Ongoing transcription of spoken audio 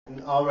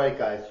Alright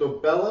guys, so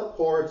Bella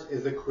Porch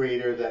is a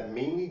creator that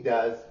mainly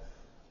does,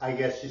 I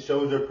guess she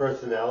shows her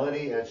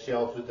personality and she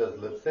also does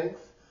lip syncs.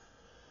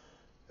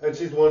 And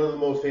she's one of the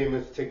most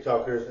famous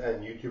TikTokers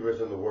and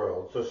YouTubers in the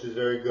world, so she's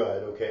very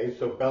good, okay?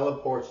 So Bella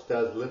Porch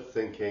does lip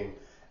syncing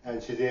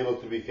and she's able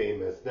to be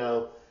famous.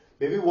 Now,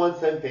 maybe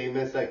once I'm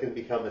famous I can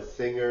become a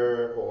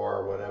singer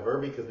or whatever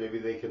because maybe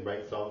they can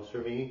write songs for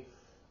me.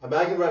 I mean,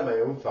 I can write my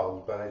own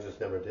songs, but I just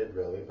never did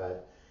really,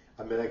 but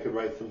I mean, I could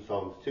write some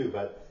songs too,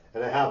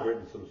 and I have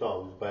written some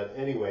songs, but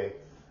anyway,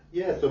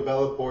 yeah, so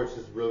Bella Porch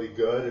is really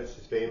good and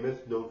she's famous,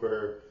 known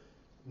for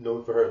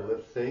her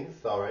lip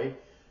syncs, alright?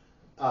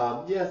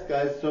 Yes,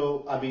 guys.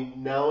 So, I mean,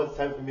 now it's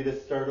time for me to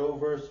start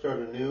over, start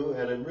anew,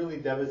 and I'm really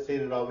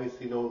devastated.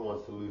 Obviously, no one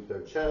wants to lose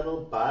their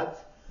channel,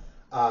 but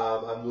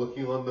I'm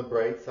looking on the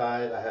bright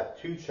side. I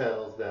have two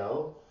channels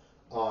now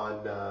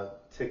on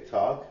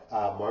TikTok,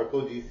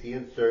 Marco DC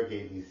and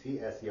Sergey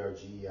DC,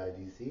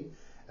 Sergeidc,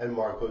 and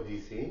Marco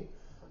DC.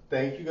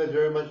 Thank you guys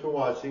very much for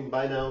watching.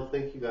 Bye now.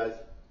 Thank you guys.